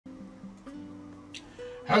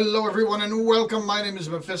Hello everyone and welcome, my name is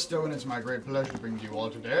Mephisto and it's my great pleasure to bring to you all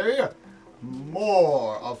today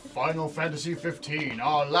more of Final Fantasy 15,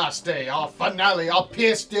 our last day, our finale, our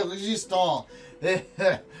pièce de résistance.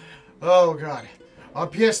 Oh god, our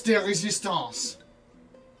pièce de résistance.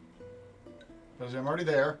 Because I'm already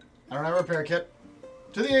there, I don't have a repair kit.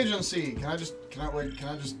 To the agency! Can I just,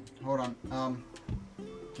 hold on,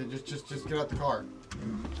 just get out the car.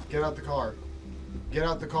 Get out the car. Get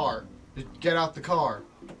out the car. Get out the car.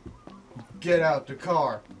 Get out the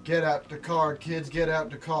car. Get out the car, kids. Get out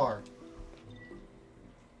the car.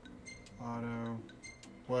 Auto.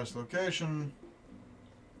 West location.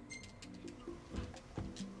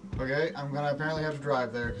 Okay, I'm gonna apparently have to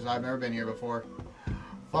drive there because I've never been here before.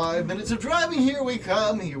 5 minutes of driving. Here we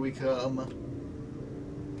come. Here we come.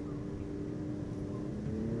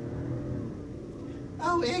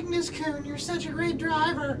 Oh, Ignis Coon, you're such a great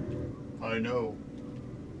driver. I know.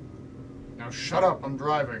 Now shut up, I'm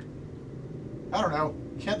driving. I don't know.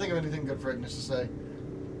 Can't think of anything good for Ignis to say.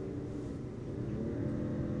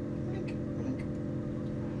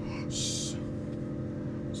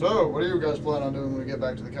 So, what do you guys plan on doing when we get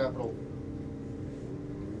back to the capital?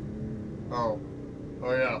 Oh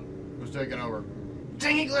yeah. Who's taking over?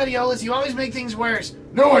 Dang it, Gladiolus, you always make things worse.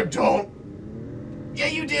 No, I don't! Yeah,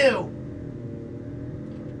 you do.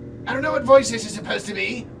 I don't know what voice this is supposed to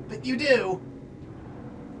be, but you do.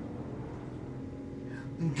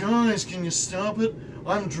 Guys, can you stop it?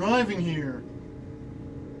 I'm driving here.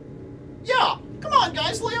 Yeah, come on,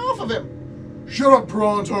 guys, lay off of him. Shut up,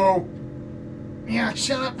 Pronto! Yeah,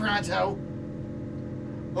 shut up, Pronto.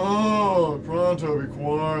 Oh, Pronto, be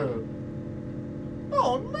quiet.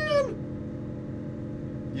 Oh, man!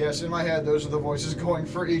 Yes, in my head, those are the voices going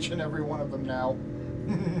for each and every one of them now.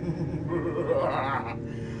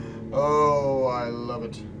 Oh, I love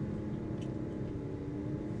it.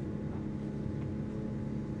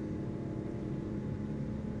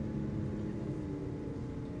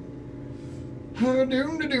 Doom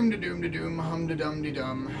da doom da doom da doom, hum da dum de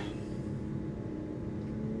dum.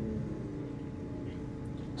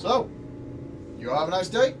 So, you all have a nice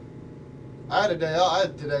day? I had a day off. I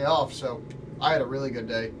had today off, so I had a really good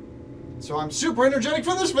day. So I'm super energetic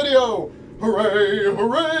for this video. Hooray!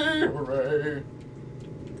 Hooray! Hooray!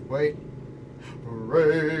 Wait.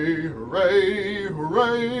 Hooray! Hooray!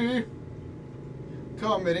 Hooray!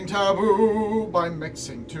 Committing taboo by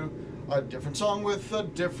mixing to a different song with a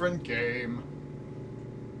different game.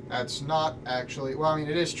 That's not actually... Well, I mean,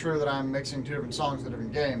 it is true that I'm mixing two different songs with a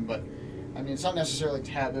different game, but... I mean, it's not necessarily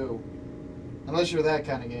taboo. Unless you're that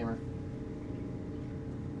kind of gamer.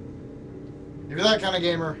 If you're that kind of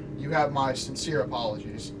gamer, you have my sincere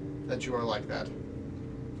apologies that you are like that.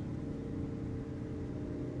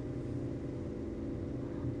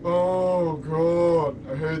 Oh, God.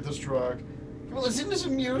 I hate this track. Can we listen to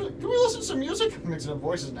some music? Can we listen to some music? I'm mixing up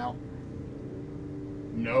voices now.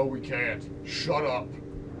 No, we can't. Shut up.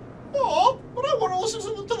 Oh, but I want to listen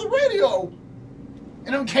to the radio. I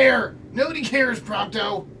don't care. Nobody cares,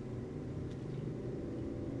 Prompto.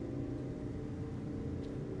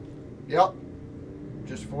 Yep.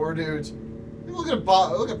 Just four dudes. Look at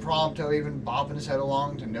Prompto even bopping his head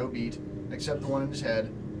along to no beat, except the one in his head.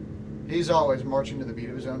 He's always marching to the beat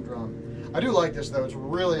of his own drum. I do like this, though. It's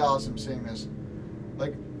really awesome seeing this.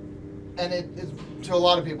 Like, and it's, to a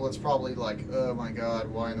lot of people, it's probably like, oh my god,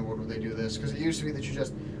 why in the world would they do this? Because it used to be that you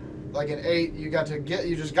just, like in 8, you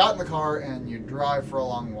just got in the car and you drive for a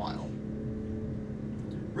long while.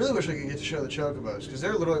 Really wish I could get to show the Chocobos, because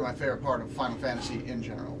they're literally my favorite part of Final Fantasy in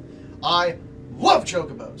general. I love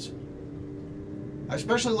Chocobos! I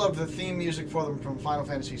especially love the theme music for them from Final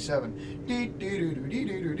Fantasy VII.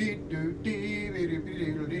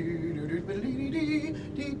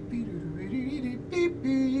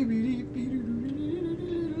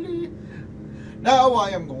 Now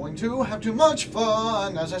I am going to have too much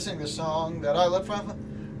fun as I sing this song that I love from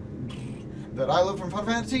Final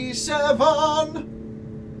Fantasy VII.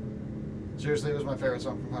 Seriously, it was my favorite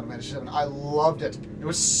song from Final Fantasy VII. I loved it. It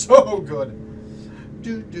was so good.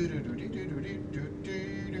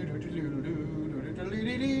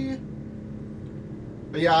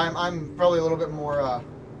 But yeah, I'm probably a little bit more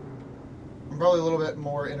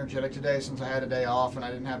energetic today since I had a day off and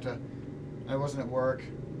I wasn't at work.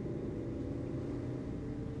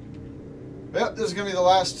 But yep, this is gonna be the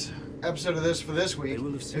last episode of this for this week.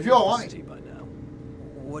 If you all want me. By now.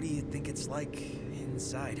 What do you think it's like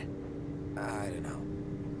inside? I don't know.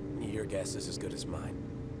 Your guess is as good as mine.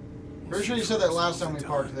 Pretty sure you said that last time we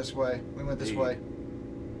parked this way. We went this way.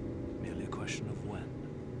 Merely a question of when.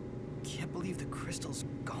 Can't believe the crystal's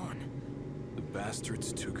gone. The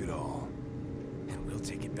bastards took it all. And we'll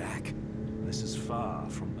take it back. this is far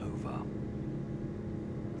from over.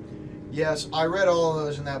 Yes, I read all of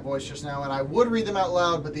those in that voice just now, and I would read them out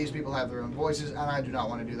loud, but these people have their own voices, and I do not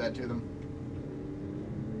want to do that to them.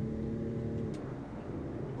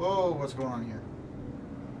 Whoa, what's going on here?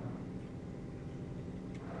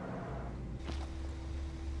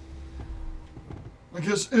 I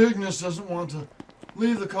guess Ignis doesn't want to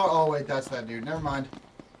leave the car. Oh, wait, that's that dude. Never mind.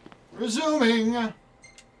 Resuming!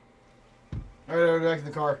 Alright, back in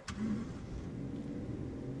the car.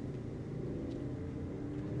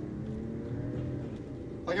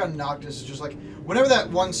 Like how Noctis is just like, whenever that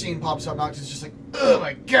one scene pops up, Noctis is just like, Oh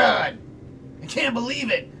my god! I can't believe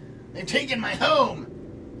it! They've taken my home!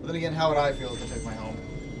 but then again, how would I feel if they took my home?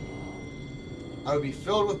 I would be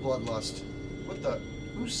filled with bloodlust. What the?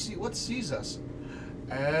 What sees us?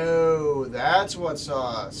 Oh, that's what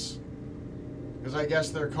saw us. Because I guess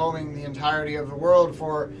they're combing the entirety of the world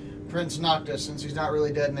for Prince Noctis, since he's not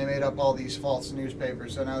really dead and they made up all these false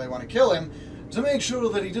newspapers, so now they want to kill him to make sure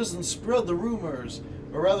that he doesn't spread the rumors,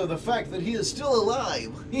 or rather the fact that he is still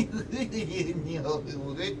alive.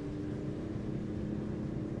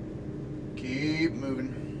 Keep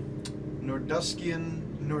moving.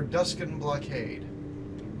 Norduscan blockade.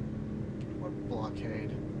 What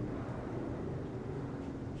blockade?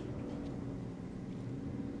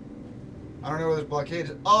 I don't know where this blockade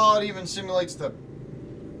is. Oh, it even simulates the...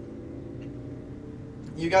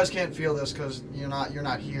 You guys can't feel this because you're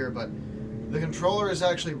not here, but the controller is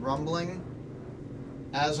actually rumbling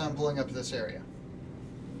as I'm pulling up to this area.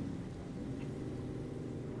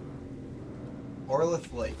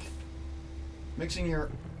 Orlith Lake. Mixing your...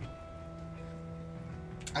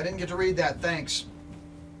 I didn't get to read that, thanks.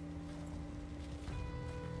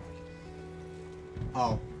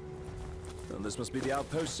 Oh. And this must be the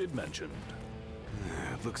outpost Sid mentioned.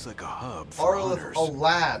 It looks like a hub for hunters. Orlith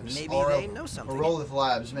Labs. Maybe they know something. Orlith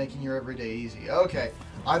Labs, making your everyday easy. Okay.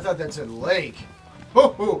 I thought that said lake.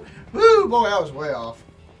 Woo, woo, boy, I was way off.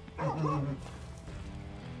 I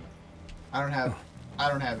don't have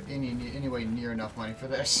anyway near enough money for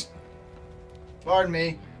this. Pardon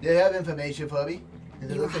me. Do you have information for me?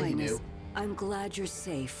 Does it Your look like you Highness, do? I'm glad you're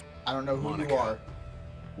safe. I don't know who you Monica. are.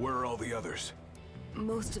 Where are all the others?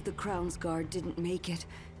 Most of the Crown's Guard didn't make it.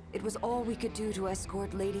 It was all we could do to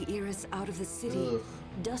escort Lady Iris out of the city. Ugh.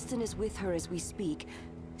 Dustin is with her as we speak,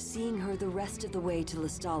 seeing her the rest of the way to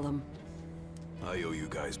Lestalem. I owe you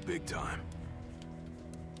guys big time.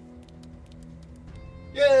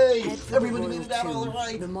 Yay! Head for Everybody the made royal it out all tomb.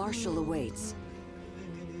 right. The Marshal awaits.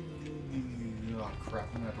 Oh crap!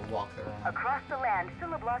 I'm gonna have to walk there. Across the land,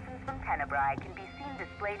 blossoms from Tenebrae can be seen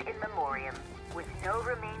displayed in memoriam, with no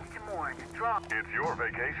remains to mourn. Strong. It's your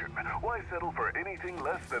vacation. Why settle for anything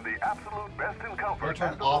less than the absolute best in I'm comfort? gonna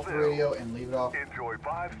turn and off the fulfill? radio and leave it off. Enjoy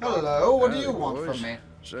 5 stars. Hello, what do you Howdy, want boys. from me?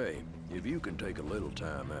 Say, if you can take a little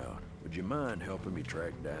time out, would you mind helping me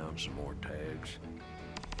track down some more tags?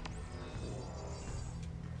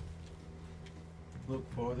 Look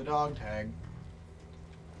for the dog tag.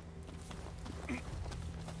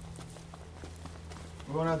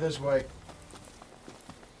 We're going out this way.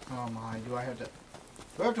 Oh my, do I have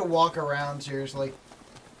to walk around, seriously?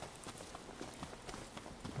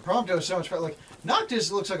 Prompto is so much fun. Like,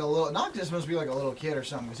 Noctis looks like a little... Noctis must be like a little kid or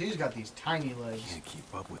something, because he's got these tiny legs. Can't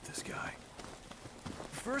keep up with this guy.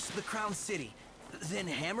 First the Crown City, then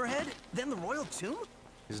Hammerhead, then the Royal Tomb?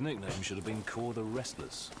 His nickname should have been Core the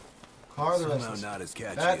Restless. Car the Somehow Restless. not as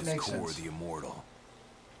catchy That as makes Core sense. the Immortal.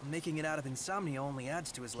 Making it out of insomnia only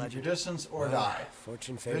adds to his Keep your legend. distance or Well, die.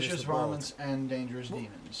 Fortune favors Vicious the bold. varmints and dangerous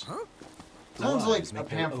demons. Huh? Sounds like Wise a make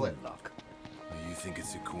their pamphlet. own luck. You think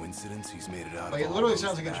it's a coincidence he's made it out Like, of it all literally those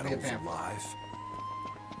sounds like it should be a battles pamphlet. alive?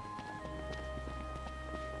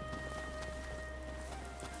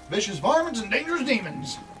 Vicious varmints and dangerous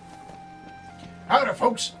demons. Howdy,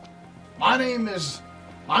 folks. My name is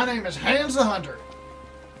Hans the Hunter.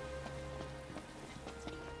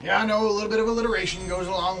 Yeah, I know a little bit of alliteration goes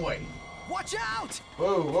a long way. Watch out!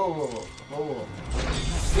 Whoa, whoa, whoa, whoa, whoa,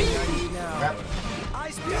 whoa. Now, Crap.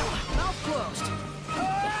 eyes peeled, mouth closed.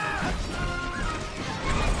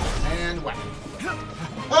 And whack.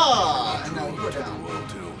 Ah, and now you are down. Royal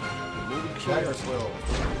Tomb. Dagger swill.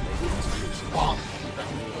 Bonk.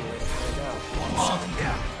 Bonk.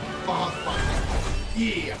 Bonk, bonk.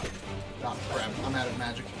 Yeah. Oh, crap. I'm out of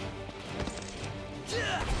magic.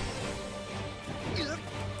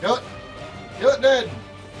 Kill it. Kill it dead.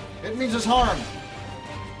 It means it's harmed.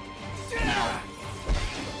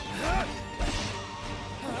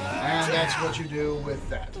 And that's that's what you do with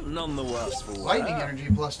that. None the worse for Lightning wear. energy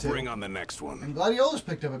 +2. Bring on the next one. And Gladiolus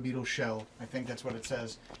picked up a beetle shell. I think that's what it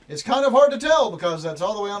says. It's kind of hard to tell because that's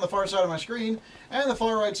all the way on the far side of my screen, and the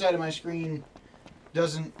far right side of my screen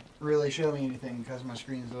doesn't really show me anything because my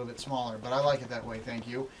screen is a little bit smaller. But I like it that way, thank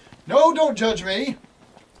you. No, don't judge me!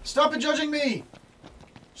 Stop it judging me!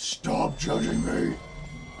 Stop judging me!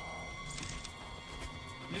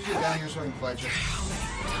 You just get down here so I can fight you. How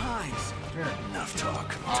many times? Come here. Enough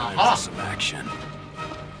talk. Aha. Time for some action.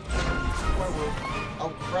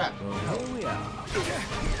 Oh, crap. Here we are.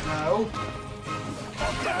 No.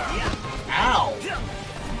 Ow!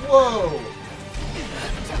 Whoa!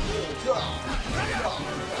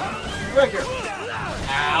 Right here.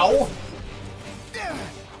 Ow!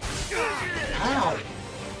 Ow!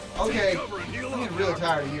 Okay, I'm getting really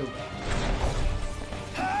tired of you.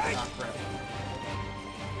 Ah, crap.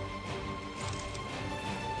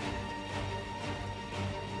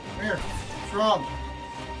 Come here. What's wrong?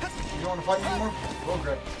 You don't want to fight me anymore? Oh,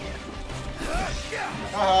 great.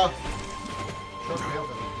 Short tail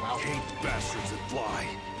feather. Wow. Hate bastards that fly.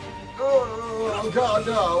 Oh, God,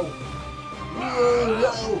 no. Oh,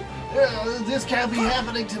 no. This can't be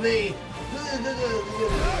happening to me.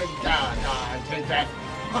 Take that.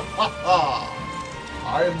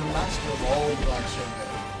 I am the master of all the black serpent.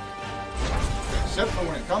 Except for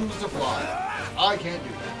when it comes to fly. I can't do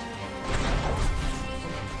that.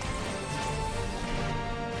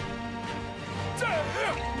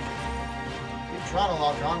 Keep trying to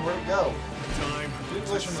lock on. Where'd it go? Time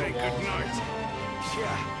to say goodnight.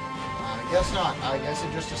 I guess not. I guess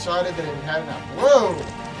it just decided that it had enough. Whoa!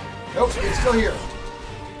 Nope, it's still here.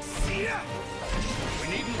 We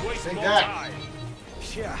needn't waste Take more that. time.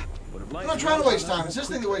 Yeah. I'm not trying to waste time. It's this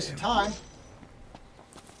thing that wasted time.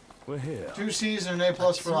 We're here. 2 C's and an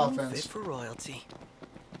A+ for offense. Fit for royalty.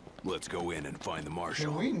 Let's go in and find the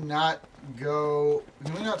marshal. Can we not go...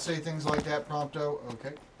 Can we not say things like that, Prompto?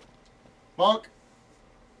 Okay. Bonk.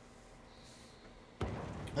 I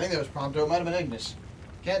think that was Prompto. It might have been Ignis.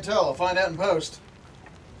 Can't tell. I'll find out in post.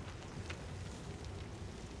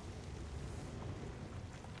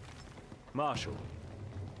 Marshal.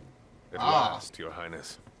 At Ah. last, Your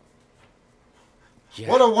Highness. Yeah.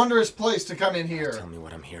 What a wondrous place to come in here. Tell me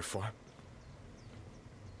what I'm here for.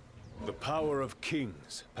 The power of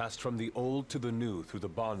kings passed from the old to the new through the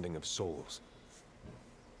bonding of souls.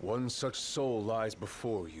 One such soul lies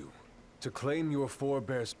before you. To claim your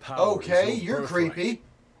forebears' power Okay, is your you're birthright creepy.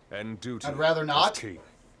 and duty. I'd rather as not. king.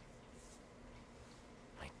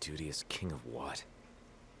 My duty as king of what?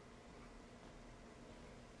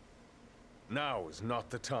 Now is not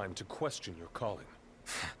the time to question your calling.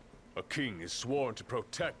 A king is sworn to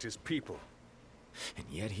protect his people. And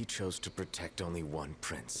yet he chose to protect only one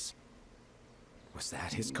prince. Was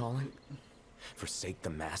that his calling? Forsake the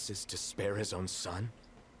masses to spare his own son?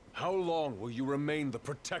 How long will you remain the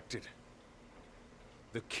protected?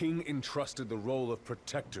 The king entrusted the role of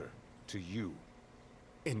protector to you.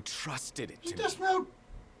 Entrusted it Just to me. dismount.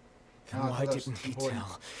 Then Oh, why that's didn't he important.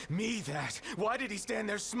 tell me that? Why did he stand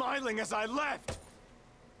there smiling as I left?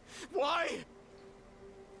 Why?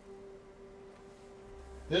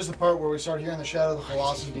 This is the part where we start hearing the shadow of the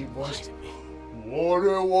Colossus deep voice. Blinded me.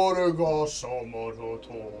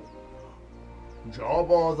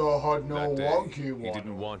 Jabba the Hutt no That day, wonky he one.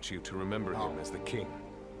 didn't want you to remember him as the king.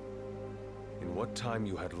 In what time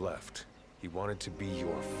you had left, he wanted to be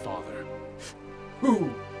your father.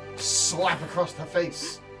 Ooh, slap across the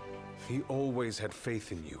face. He always had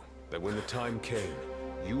faith in you, that when the time came,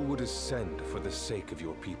 you would ascend for the sake of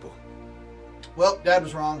your people. Well, Dad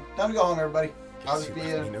was wrong. Time to go home, everybody. I'll Guess just he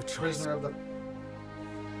be left a me no choice. prisoner of the.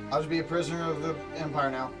 I'll just be a prisoner of the Empire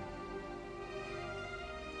now.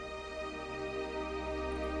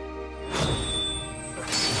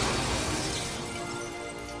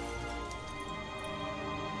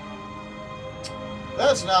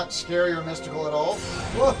 That's not scary or mystical at all.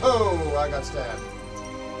 Whoa! I got stabbed.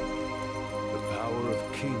 The power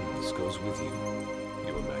of kings goes with you,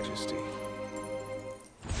 your majesty.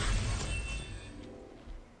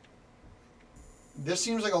 This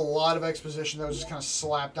seems like a lot of exposition that was just kind of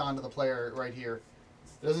slapped onto the player right here.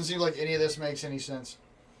 It doesn't seem like any of this makes any sense.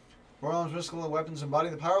 Royal mystical weapons embody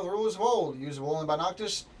the power of the rulers of old. Usable only by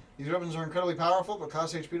Noctis, these weapons are incredibly powerful but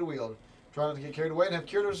cost HP to wield. Try not to get carried away and have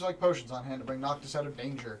cures like potions on hand to bring Noctis out of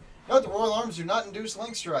danger. Note the royal arms do not induce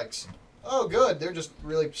link strikes. Oh, good. They're just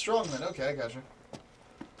really strong then. Okay, I gotcha.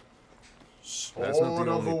 That's not Sword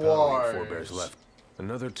the of only the power your wise. forebears left.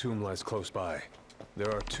 Another tomb lies close by. There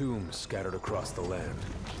are tombs scattered across the land.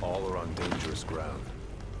 All are on dangerous ground.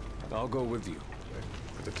 I'll go with you,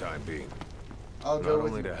 for the time being. I'll go Not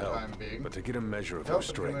with only you to for the help, time being. but to get a measure of Nope, your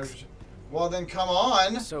strength. Well, then come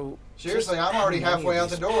on. So Seriously, just I'm already how many halfway of out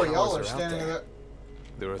the these door. powers Y'all are out standing there? there.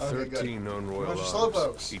 There are Okay, good. 13 known royal Bunch of arms,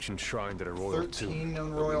 slowpokes. each enshrined at a royal 13 tomb.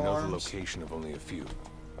 known but we royal know arms. the location of only a few.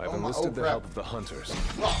 I've Oh my- enlisted oh, the crap. help of the hunters. Oh,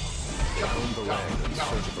 to comb the land in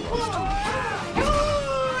search of the lost tomb.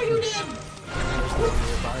 oh, you did! There's the one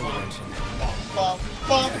nearby you mentioned. Bonk,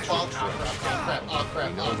 bonk, bonk. Oh, crap, oh, crap,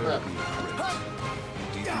 We know oh, there crap. will be a crypt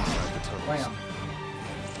deep inside the tunnels. Wham.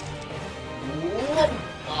 Whoop.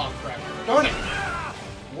 Oh, crap. Darn it!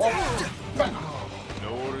 Whoop. Oh. No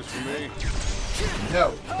orders for me.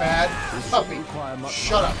 No, bad puppy. Require much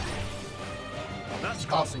Shut up. That's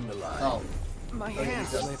crossing the line. Oh, My Okay, hand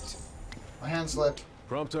you go. slipped. my hand slipped.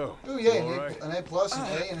 Prompto. Ooh, yeah, you all right? an A plus, an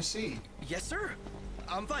A, and a C. Yes, sir.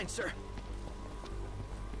 I'm fine, sir.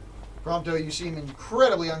 Prompto, you seem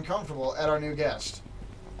incredibly uncomfortable at our new guest.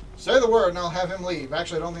 Say the word and I'll have him leave.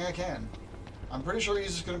 Actually, I don't think I can. I'm pretty sure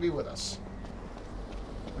he's just going to be with us.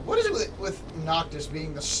 What is it with Noctis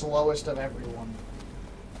being the slowest of everyone?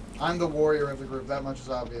 I'm the warrior of the group, that much is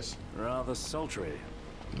obvious. Rather sultry.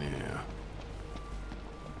 Yeah.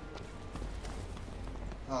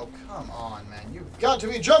 Oh, come on, man. You've got to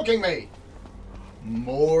be joking me!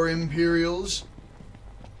 More Imperials?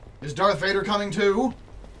 Is Darth Vader coming too?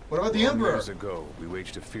 What about the Long Emperor? years ago, we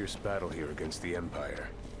waged a fierce battle here against the Empire.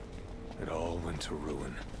 It all went to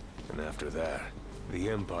ruin. And after that, the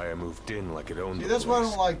Empire moved in like it owned See, the that's why I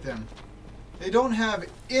place. don't like them. They don't have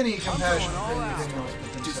any compassion for anything else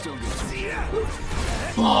but Just themselves. still good.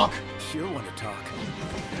 Bonk! Sure want to talk.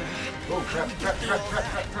 Oh, crap, crap, crap, crap,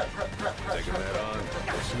 crap, crap, crap, crap, crap, Taking crap, that crap. on.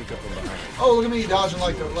 I'll sneak up from behind. Oh, look at me dodging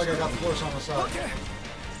like I got the horse on the side.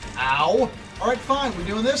 Ow! Alright, fine, we're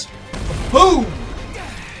doing this. Boom!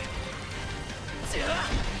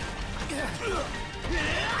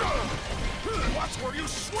 Watch where you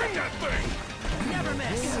swing that thing! Never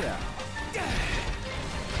miss.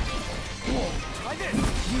 Try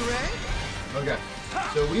this. You ready? Okay,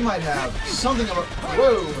 so we might have something of a...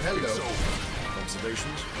 Whoa, hello.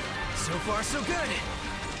 Observations? So far, so good.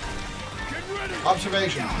 Get ready!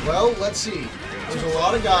 Observation. Well, let's see. There's a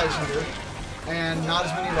lot of guys here, and not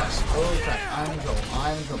as many of us. Oh, crap. I'm in trouble.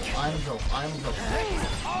 I'm in trouble. I'm in trouble. I'm in trouble.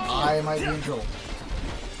 I might be in trouble.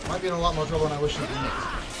 Might be in a lot more trouble than I wish to admit.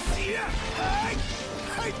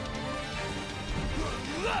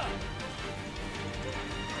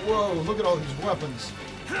 Whoa, look at all these weapons.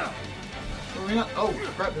 Are we not? Oh,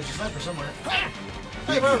 crap, there's a sniper somewhere.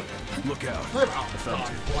 Hey, bro! Look out. Hey, bro!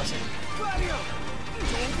 Oh, bless him.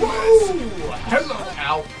 Whoa! Hello!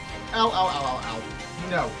 Ow. Ow, ow, ow, ow, ow.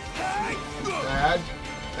 No. Dad.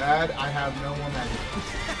 Dad, I have no more magic.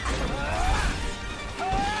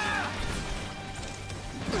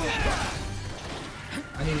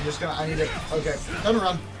 I need to, okay. Time to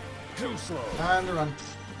run. Too slow. Time to run.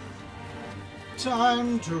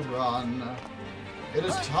 Time to run. It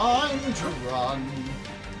is time to run.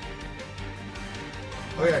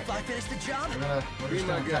 Okay. If I finish the job, We're just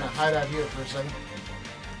gonna kind of hide out here for a second.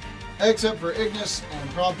 Except for Ignis and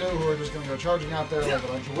Prompto, who are just gonna go charging out there like a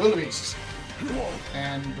bunch of wildebeests.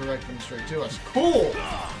 And direct them straight to us. Cool!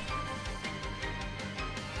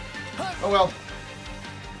 Oh well.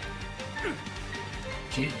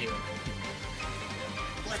 Cheated you.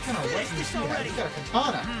 What kind of weapon does he have? He's got a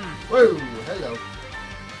katana. Whoa, hello.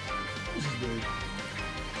 This is weird.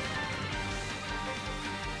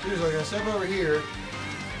 Dude's like, I step over here.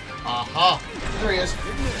 Aha! There he is.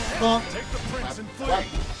 Bonk. Take the prince and flee.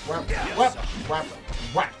 Whap, whap, whap,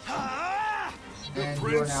 whap, whap. And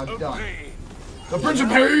you are now done. Pain. The Prince of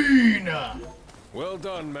Pain! Well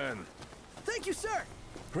done, men. thank you, sir.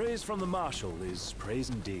 Praise from the Marshal is praise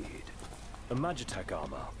indeed. A MAGITEK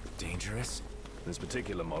armor. Dangerous? This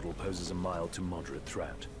particular model poses a mild to moderate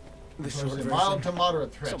threat. The There's short a version. mild to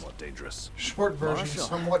moderate threat. Somewhat dangerous. Short version, Marshall.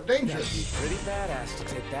 somewhat dangerous. Pretty badass to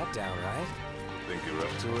take that down, right? Think you're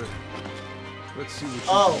up to it? Let's see what you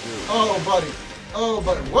Oh, can do. oh, buddy. Oh,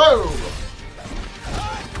 buddy. Whoa!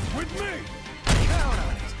 With me.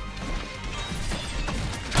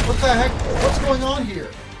 What the heck? What's going on here?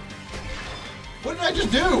 What did I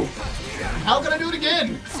just do? How can I do it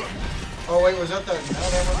again? Oh, wait, was that the... No,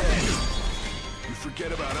 that wasn't it. You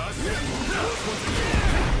forget about us?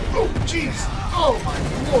 Oh, jeez! Oh, my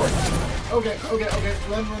lord! Okay, okay, okay.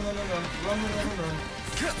 Run, run, run, run, run. Run, run, run, run, run.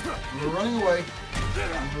 We're running away.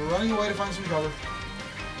 We're running away to find some cover.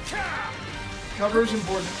 Cover is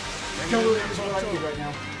important. Cover is what I need right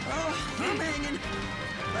now. Oh, I'm hanging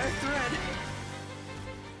by a thread.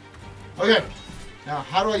 Okay. Now,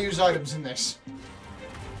 how do I use items in this?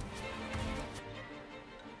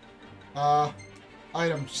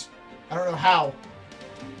 Items. I don't know how.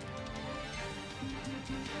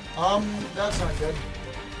 That's not good.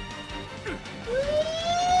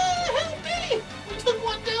 Help me! We took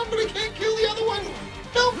one down, but I can't kill the other one.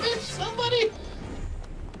 Help me, somebody!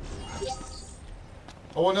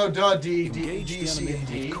 Oh, well, no, duh, D, C, and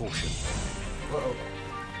D. Uh-oh.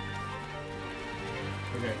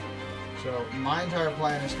 Okay. So, my entire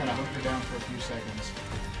plan is kind of hunker down for a few seconds.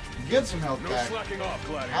 Get some health back. Slacking off,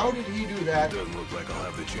 Gladiator. How did he do that? Doesn't look like I'll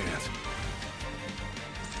have the chance.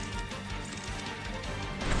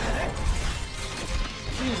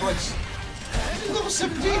 He's like... He's level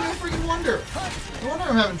 17, no freaking wonder. No wonder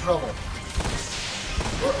I'm having trouble.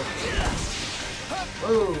 Whoa.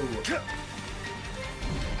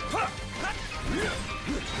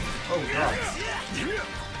 Oh, God.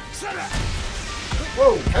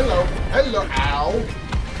 Whoa, hello. Hello. Ow.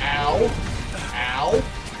 Ow. Ow.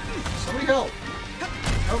 Somebody help.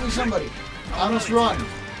 Help me, somebody. I must run.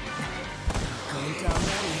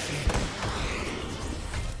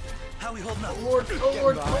 How we holding up? Oh, Lord. Oh,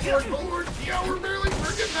 Lord. Oh, Lord. Oh, Lord. Yeah, we're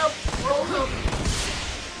getting up. We're holding up.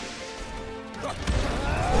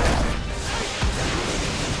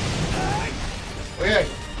 Okay.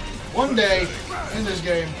 One day in this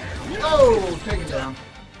game. Oh, take it down.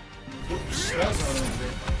 Oops, that's not what I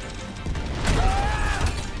did.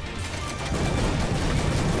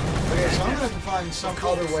 Okay, so I'm gonna have to find some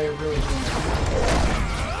other way of really doing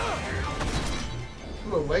it.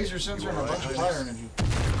 Ooh, a laser sensor and a bunch of fire energy.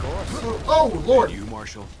 Oh, Lord! You,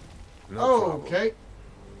 Marshal? Oh, okay.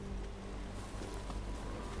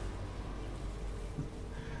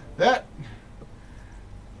 That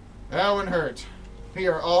one hurt. We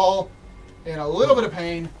are all in a little bit of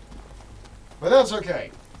pain, but that's okay.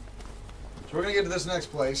 So we're gonna get to this next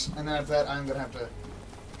place, and then after that, I'm gonna have to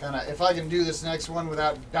kind of, if I can do this next one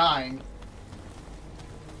without dying,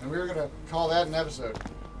 and we're gonna call that an episode.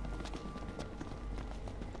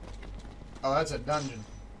 Oh, that's a dungeon.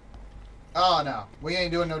 Oh no, we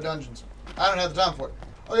ain't doing no dungeons. I don't have the time for it.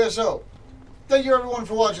 Okay, so thank you everyone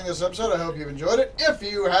for watching this episode. I hope you've enjoyed it. If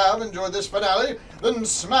you have enjoyed this finale, then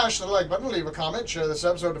smash the like button, leave a comment, share this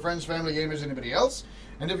episode to friends, family, gamers, anybody else.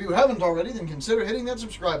 And if you haven't already, then consider hitting that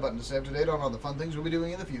subscribe button to stay up to date on all the fun things we'll be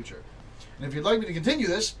doing in the future. And if you'd like me to continue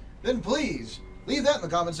this, then please leave that in the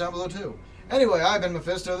comments down below too. Anyway, I've been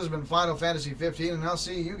Mephisto, this has been Final Fantasy 15, and I'll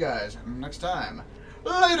see you guys next time.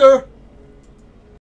 Later!